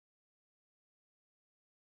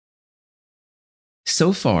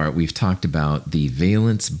So far, we've talked about the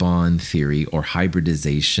valence bond theory or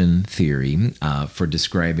hybridization theory for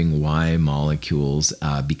describing why molecules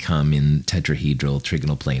become in tetrahedral,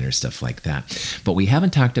 trigonal planar, stuff like that. But we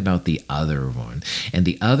haven't talked about the other one. And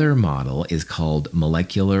the other model is called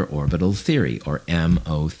molecular orbital theory, or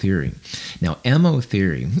MO theory. Now, MO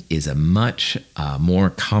theory is a much more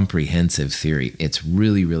comprehensive theory. It's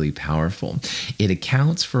really, really powerful. It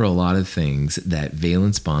accounts for a lot of things that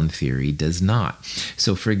valence bond theory does not.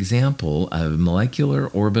 So, for example, a molecular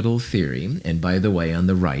orbital theory, and by the way, on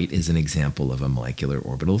the right is an example of a molecular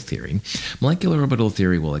orbital theory. Molecular orbital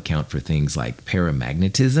theory will account for things like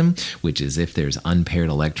paramagnetism, which is if there's unpaired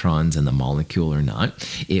electrons in the molecule or not.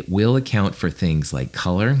 It will account for things like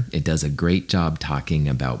color. It does a great job talking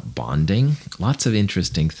about bonding. Lots of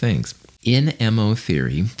interesting things. In MO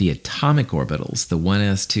theory, the atomic orbitals, the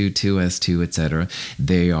 1s2, 2s2, etc.,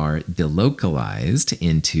 they are delocalized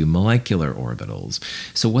into molecular orbitals.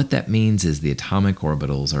 So what that means is the atomic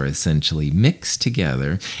orbitals are essentially mixed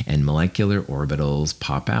together and molecular orbitals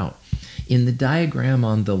pop out. In the diagram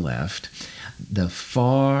on the left, the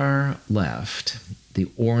far left, the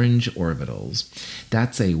orange orbitals,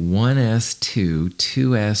 that's a 1s2,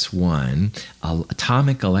 2s1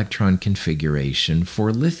 atomic electron configuration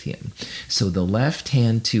for lithium. So the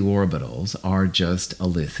left-hand two orbitals are just a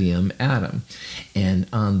lithium atom. And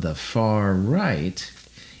on the far right,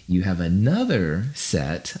 you have another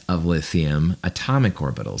set of lithium atomic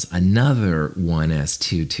orbitals, another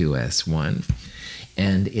 1s2, 2s1.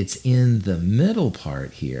 And it's in the middle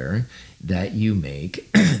part here that you make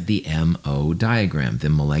the MO diagram, the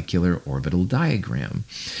molecular orbital diagram.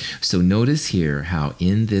 So notice here how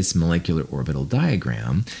in this molecular orbital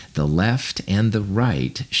diagram, the left and the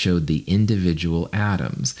right showed the individual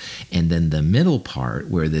atoms. And then the middle part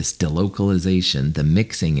where this delocalization, the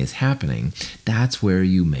mixing is happening, that's where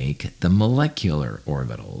you make the molecular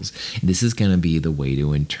orbitals. This is going to be the way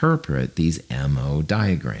to interpret these MO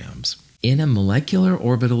diagrams. In a molecular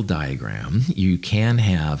orbital diagram, you can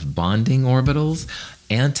have bonding orbitals,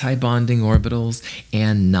 anti-bonding orbitals,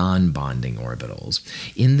 and non-bonding orbitals.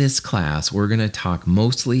 In this class, we're going to talk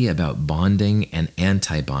mostly about bonding and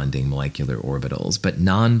anti-bonding molecular orbitals, but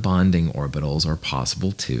non-bonding orbitals are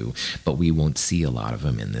possible too, but we won't see a lot of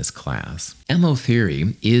them in this class. MO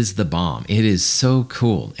theory is the bomb. It is so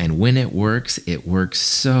cool, and when it works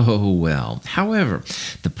so well. However,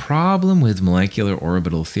 the problem with molecular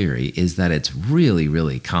orbital theory is that it's really,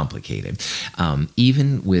 really complicated.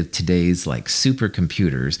 Even with today's supercomputers,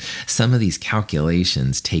 some of these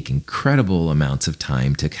calculations take incredible amounts of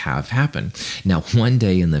time to have happen. Now, one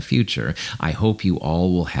day in the future, I hope you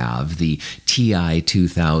all will have the TI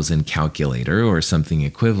 2000 calculator or something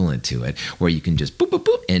equivalent to it, where you can just boop, boop,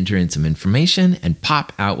 boop, enter in some information, and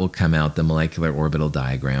pop out will come out the molecular orbital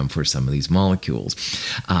diagram for some of these molecules.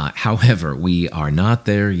 However, we are not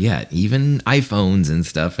there yet. Even iPhones and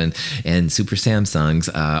stuff and Super Samsungs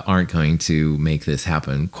aren't going to make this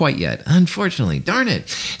happen quite yet. Unfortunately, darn it.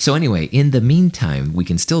 So anyway, in the meantime, we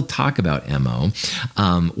can still talk about MO.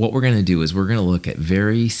 What we're going to do is we're going to look at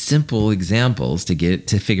very simple examples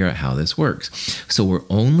to figure out how this works. So we're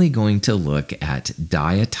only going to look at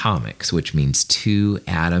diatomics, which means two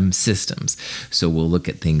atom systems. So we'll look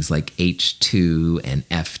at things like H2 and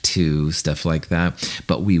F2, stuff like that,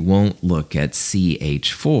 but we won't look at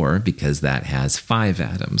CH4 because that has 5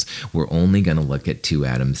 atoms. We're only going to look at two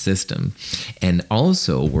atom system. And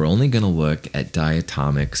also, we're only going to look at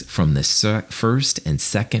diatomics from the first and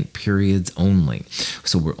second periods only.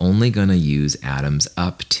 So we're only going to use atoms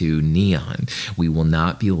up to neon. We will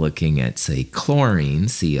not be looking at, say, chlorine,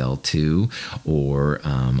 Cl2, or,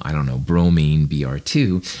 bromine,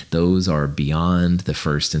 Br2. Those are beyond the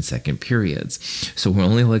first and second periods. So we're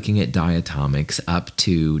only looking at diatomics up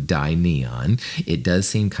to dineon. It does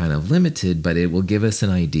seem kind of limited, but it will give us an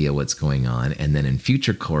idea what's going on. And then in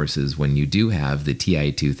future courses, when you do have the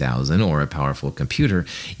TI 2000 or a powerful computer,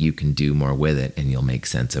 you can do more with it and you'll make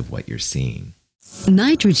sense of what you're seeing.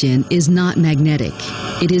 Nitrogen is not magnetic.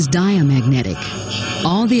 It is diamagnetic.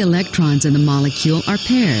 All the electrons in the molecule are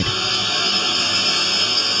paired.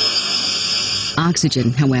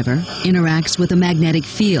 Oxygen, however, interacts with a magnetic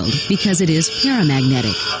field because it is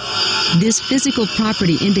paramagnetic. This physical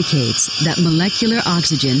property indicates that molecular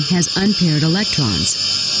oxygen has unpaired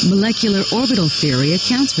electrons. Molecular orbital theory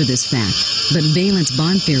accounts for this fact, but valence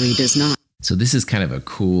bond theory does not. So this is kind of a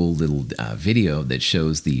cool little video that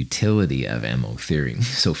shows the utility of MO theory.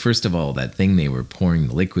 So first of all, that thing they were pouring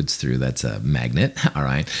the liquids through, that's a magnet, all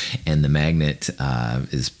right? And the magnet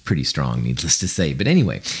is pretty strong, needless to say. But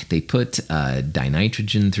anyway, they put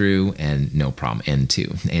dinitrogen through and no problem,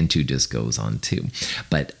 N2. N2 just goes on 2.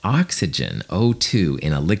 But oxygen, O2,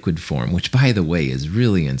 in a liquid form, which by the way is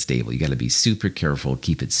really unstable. You got to be super careful,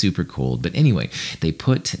 keep it super cold. But anyway, they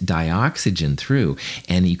put dioxygen through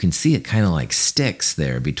and you can see it kind of like sticks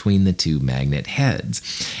there between the two magnet heads.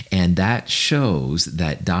 And that shows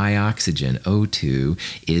that dioxygen, O2,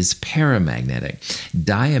 is paramagnetic.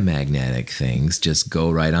 Diamagnetic things just go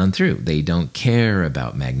right on through. They don't care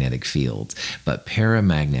about magnetic fields, but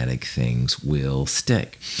paramagnetic things will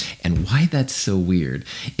stick. And why that's so weird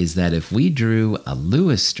is that if we drew a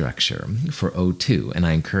Lewis structure for O2, and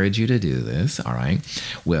I encourage you to do this, all right?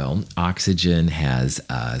 Well, oxygen has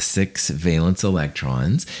 6 valence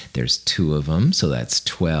electrons. There's 2 of them, so that's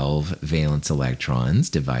 12 valence electrons.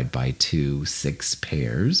 Divide by 2, 6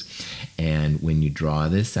 pairs. And when you draw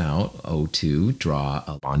this out, O2, draw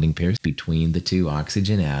a bonding pair between the 2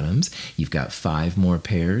 oxygen atoms. You've got 5 more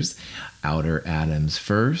pairs. Outer atoms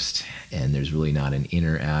first, and there's really not an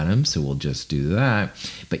inner atom, so we'll just do that.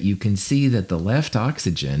 But you can see that the left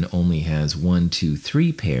oxygen only has 1, 2,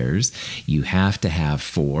 3 pairs. You have to have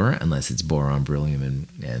 4, unless it's boron, beryllium,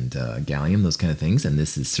 and gallium, those kind of things, and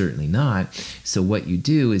this is certainly not. So what you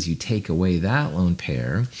do is you take away that lone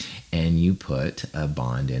pair, and you put a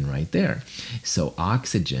bond in right there. So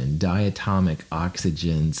oxygen, diatomic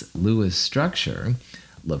oxygen's Lewis structure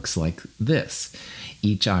looks like this.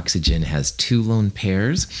 Each oxygen has 2 lone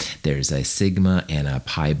pairs. There's a sigma and a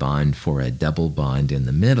pi bond for a double bond in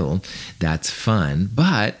the middle. That's fun,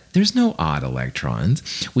 but there's no odd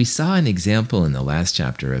electrons. We saw an example in the last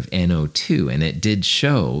chapter of NO2, and it did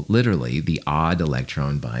show literally the odd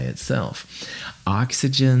electron by itself.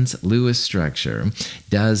 Oxygen's Lewis structure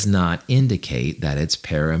does not indicate that it's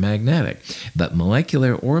paramagnetic, but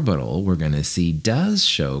molecular orbital, we're going to see, does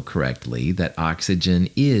show correctly that oxygen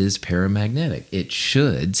is paramagnetic. It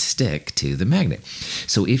should stick to the magnet.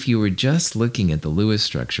 So if you were just looking at the Lewis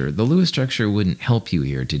structure wouldn't help you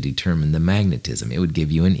here to determine the magnetism. It would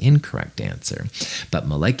give you an incorrect answer. But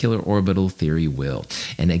molecular orbital theory will.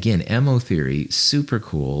 And again, MO theory, super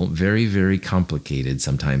cool, very, very complicated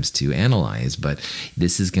sometimes to analyze, but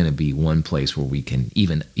this is going to be one place where we can,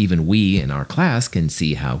 even we in our class can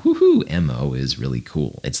see how, woohoo, MO is really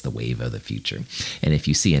cool. It's the wave of the future. And if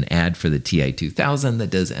you see an ad for the TI 2000 that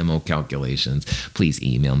does MO calculations, please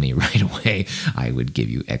email me right away. I would give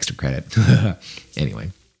you extra credit.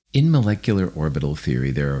 Anyway. In molecular orbital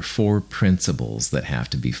theory, there are 4 principles that have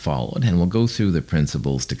to be followed, and we'll go through the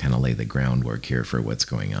principles to kind of lay the groundwork here for what's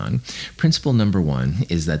going on. Principle number 1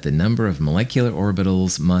 is that the number of molecular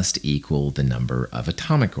orbitals must equal the number of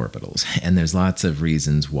atomic orbitals, and there's lots of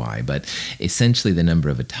reasons why, but essentially the number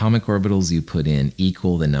of atomic orbitals you put in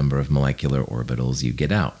equal the number of molecular orbitals you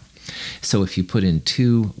get out. So if you put in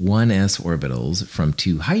 2 1s orbitals from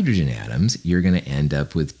 2 hydrogen atoms, you're going to end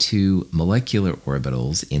up with 2 molecular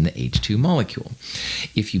orbitals in the H2 molecule.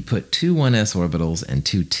 If you put 2 1s orbitals and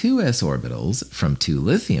 2 2s orbitals from 2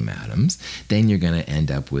 lithium atoms, then you're going to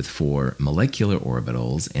end up with 4 molecular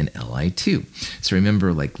orbitals in Li2. So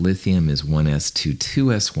remember, like lithium is 1s2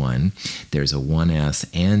 2s1, there's a 1s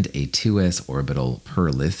and a 2s orbital per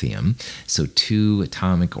lithium. So 2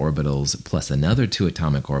 atomic orbitals plus another 2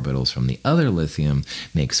 atomic orbitals from the other lithium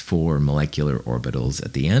makes 4 molecular orbitals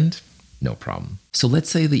at the end. No problem. So let's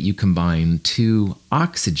say that you combine 2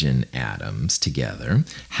 oxygen atoms together.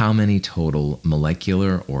 How many total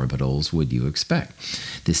molecular orbitals would you expect?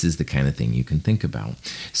 This is the kind of thing you can think about.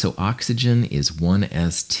 So oxygen is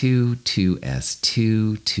 1s2,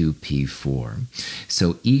 2s2, 2p4.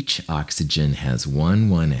 So each oxygen has 1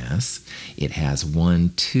 1s. It has 1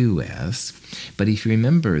 2s. But if you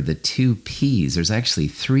remember the 2 p's, there's actually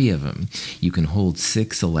 3 of them. You can hold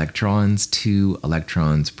 6 electrons, 2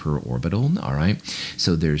 electrons per orbital, all right?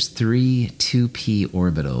 So there's 3 2p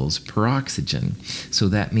orbitals per oxygen. So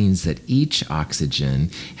that means that each oxygen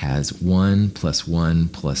has 1 plus 1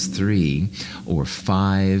 plus 3, or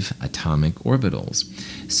 5 atomic orbitals.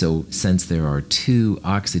 So since there are 2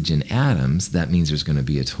 oxygen atoms, that means there's going to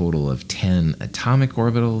be a total of 10 atomic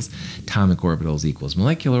orbitals. Atomic orbitals equals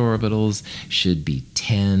molecular orbitals, should be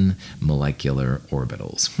 10 molecular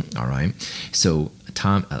orbitals. All right. So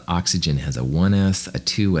oxygen has a 1s, a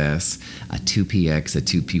 2s, a 2px, a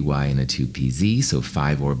 2py, and a 2pz. So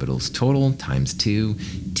 5 orbitals total times 2,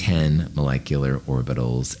 10 molecular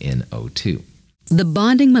orbitals in O2. The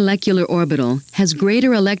bonding molecular orbital has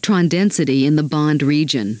greater electron density in the bond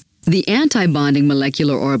region. The antibonding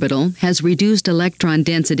molecular orbital has reduced electron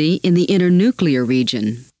density in the internuclear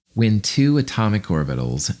region. When two atomic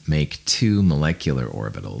orbitals make two molecular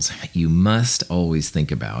orbitals, you must always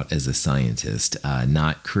think about, as a scientist,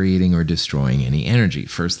 not creating or destroying any energy.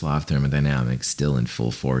 First law of thermodynamics still in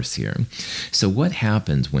full force here. So what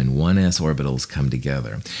happens when 1s orbitals come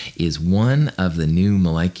together is one of the new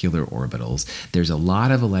molecular orbitals, there's a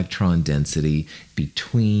lot of electron density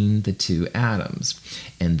between the two atoms.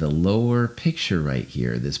 And the lower picture right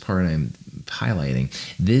here, this part I'm highlighting,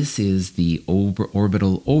 this is the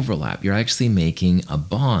orbital overlap. You're actually making a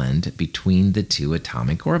bond between the two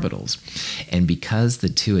atomic orbitals. And because the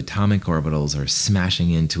two atomic orbitals are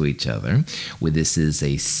smashing into each other, this is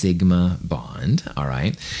a sigma bond, all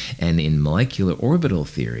right? And in molecular orbital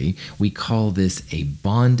theory, we call this a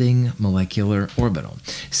bonding molecular orbital.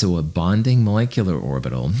 So a bonding molecular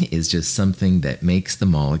orbital is just something that makes the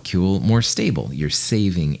molecule more stable. You're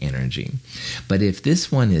saving energy. But if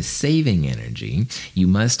this one is saving energy, you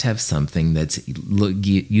must have something that's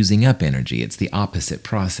using up energy. It's the opposite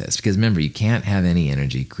process. Because remember, you can't have any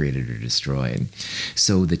energy created or destroyed.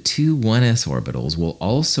 So the two 1s orbitals will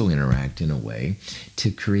also interact in a way to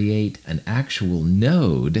create an actual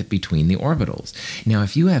node between the orbitals. Now,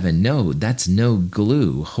 if you have a node, that's no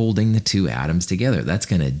glue holding the two atoms together. That's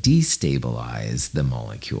going to destabilize the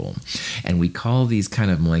molecule. And we call these kind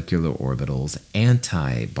of molecular orbitals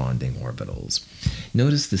anti-bonding orbitals.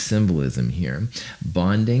 Notice the symbolism here.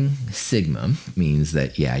 Bonding sigma means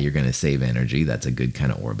that, yeah, you're going to save energy. That's a good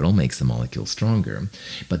kind of orbital, makes the molecule stronger.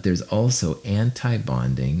 But there's also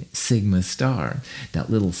anti-bonding sigma star. That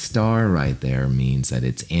little star right there means that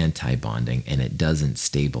it's anti-bonding and it doesn't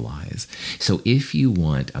stabilize. So if you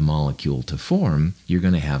want a molecule to form, you're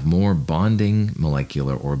going to have more bonding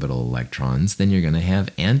molecular orbital electrons than you're going to have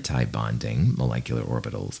anti-bonding molecular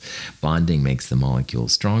orbitals. Bonding makes the molecule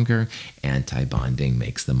stronger, anti-bonding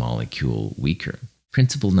makes the molecule weaker.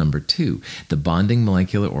 Principle number 2, the bonding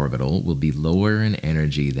molecular orbital will be lower in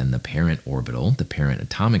energy than the parent orbital, the parent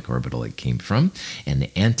atomic orbital it came from, and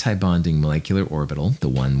the anti-bonding molecular orbital, the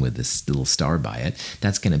one with this little star by it,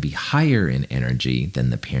 that's going to be higher in energy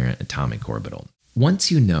than the parent atomic orbital.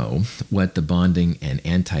 Once you know what the bonding and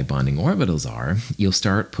anti-bonding orbitals are, you'll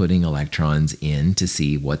start putting electrons in to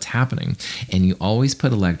see what's happening. And you always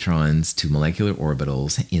put electrons to molecular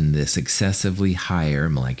orbitals in the successively higher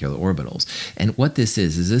molecular orbitals. And what this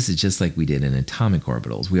is this is just like we did in atomic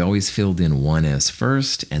orbitals. We always filled in 1s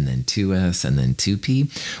first, and then 2s, and then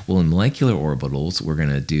 2p. Well, in molecular orbitals, we're going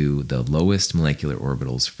to do the lowest molecular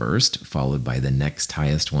orbitals first, followed by the next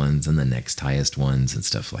highest ones, and the next highest ones, and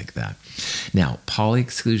stuff like that. Now, Pauli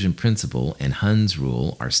exclusion principle and Hund's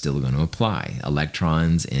rule are still going to apply.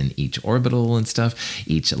 Electrons in each orbital and stuff,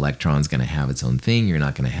 each electron is going to have its own thing. You're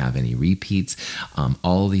not going to have any repeats.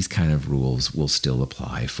 All these kind of rules will still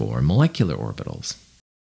apply for molecular orbitals.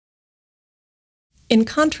 In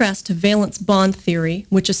contrast to valence bond theory,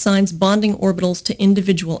 which assigns bonding orbitals to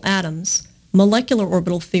individual atoms, molecular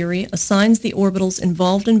orbital theory assigns the orbitals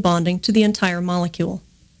involved in bonding to the entire molecule.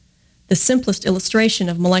 The simplest illustration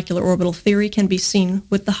of molecular orbital theory can be seen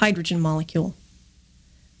with the hydrogen molecule.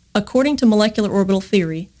 According to molecular orbital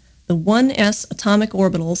theory, the 1s atomic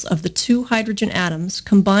orbitals of the two hydrogen atoms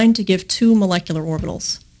combine to give two molecular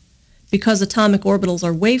orbitals. Because atomic orbitals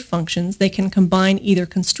are wave functions, they can combine either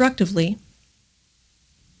constructively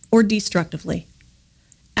or destructively.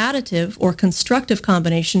 Additive or constructive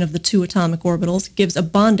combination of the two atomic orbitals gives a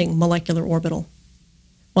bonding molecular orbital,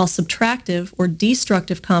 while subtractive or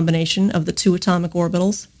destructive combination of the two atomic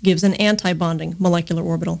orbitals gives an anti-bonding molecular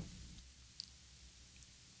orbital.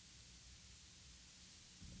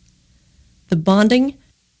 The bonding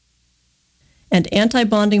and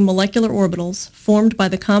anti-bonding molecular orbitals formed by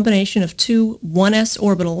the combination of two 1s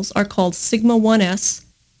orbitals are called sigma 1s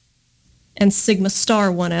and sigma star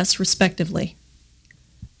 1s respectively.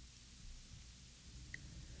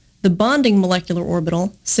 The bonding molecular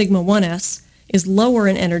orbital, sigma 1s, is lower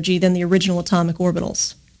in energy than the original atomic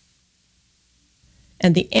orbitals.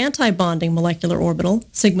 And the anti-bonding molecular orbital,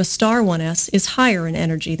 sigma star 1s, is higher in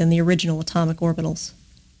energy than the original atomic orbitals.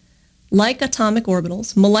 Like atomic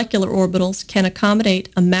orbitals, molecular orbitals can accommodate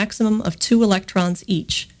a maximum of 2 electrons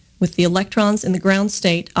each, with the electrons in the ground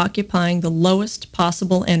state occupying the lowest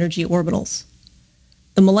possible energy orbitals.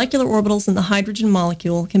 The molecular orbitals in the hydrogen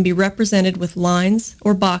molecule can be represented with lines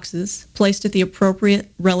or boxes placed at the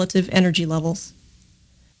appropriate relative energy levels.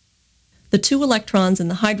 The 2 electrons in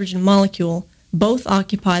the hydrogen molecule both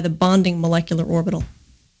occupy the bonding molecular orbital.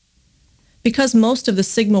 Because most of the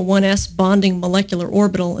sigma 1s bonding molecular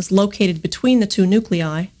orbital is located between the 2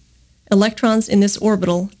 nuclei, Electrons in this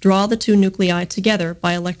orbital draw the two nuclei together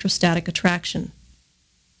by electrostatic attraction.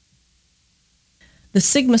 The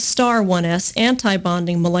sigma star 1s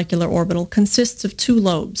antibonding molecular orbital consists of two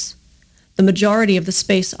lobes. The majority of the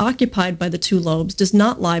space occupied by the two lobes does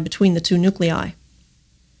not lie between the two nuclei.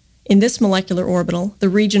 In this molecular orbital, the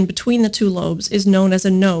region between the two lobes is known as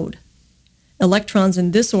a node. Electrons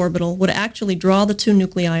in this orbital would actually draw the two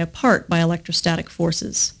nuclei apart by electrostatic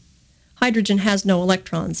forces. Hydrogen has no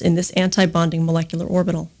electrons in this antibonding molecular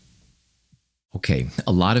orbital. Okay,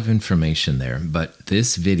 a lot of information there, but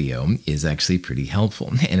this video is actually pretty helpful,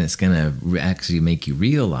 and it's going to actually make you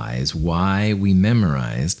realize why we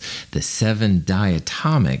memorized the 7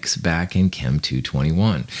 diatomics back in Chem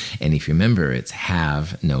 221. And if you remember, it's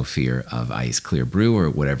have no fear of ice clear brew, or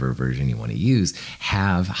whatever version you want to use.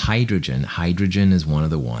 Have hydrogen. Hydrogen is one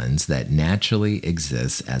of the ones that naturally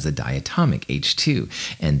exists as a diatomic,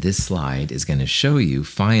 H2. And this slide is going to show you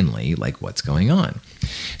finally like what's going on.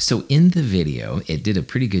 So in the video, it did a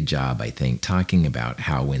pretty good job, I think, talking about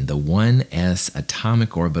how when the 1s atomic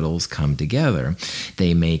orbitals come together,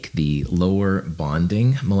 they make the lower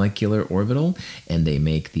bonding molecular orbital and they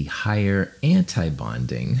make the higher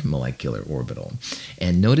anti-bonding molecular orbital.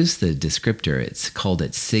 And notice the descriptor, it's called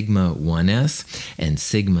it sigma 1s and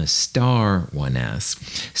sigma star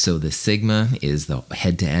 1s. So the sigma is the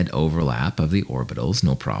head-to-head overlap of the orbitals,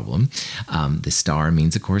 no problem. The star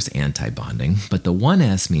means, of course, anti-bonding, but the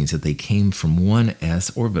 1s means that they came from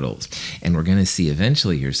 1s orbitals. And we're going to see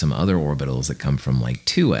eventually here some other orbitals that come from like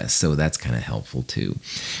 2s, so that's kind of helpful too.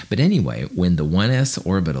 But anyway, when the 1s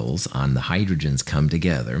orbitals on the hydrogens come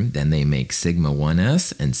together, then they make sigma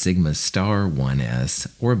 1s and sigma star 1s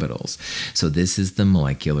orbitals. So this is the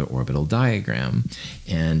molecular orbital diagram.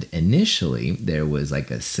 And initially, there was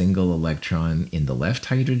like a single electron in the left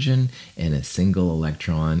hydrogen and a single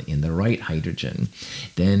electron in the right hydrogen.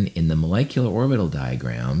 Then in the molecular orbital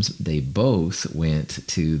diagrams, they both went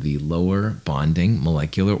to the lower bonding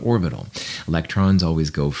molecular orbital. Electrons always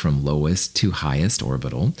go from lowest to highest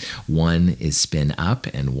orbital. One is spin up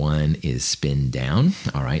and one is spin down,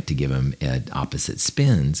 all right, to give them opposite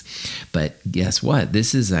spins. But guess what?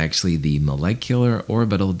 This is actually the molecular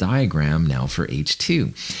orbital diagram now for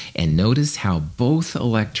H2. And notice how both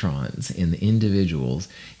electrons in the individuals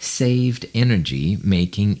saved energy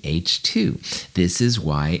making H2. This is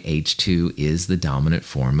why H2 is the dominant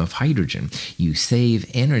form of hydrogen. You save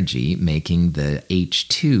energy making the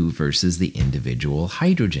H2 versus the individual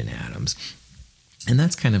hydrogen atoms. And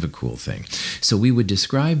that's kind of a cool thing. So we would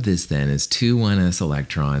describe this then as two 1s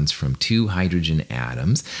electrons from two hydrogen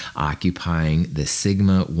atoms occupying the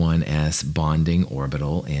sigma 1s bonding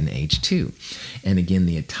orbital in H2. And again,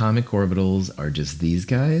 the atomic orbitals are just these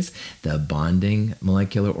guys. The bonding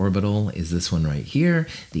molecular orbital is this one right here.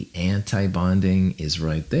 The anti-bonding is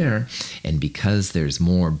right there. And because there's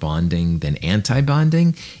more bonding than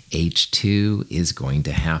anti-bonding, H2 is going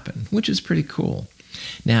to happen, which is pretty cool.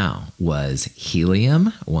 Now, was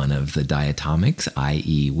helium one of the diatomics,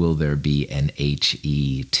 i.e., will there be an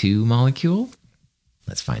He2 molecule?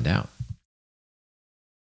 Let's find out.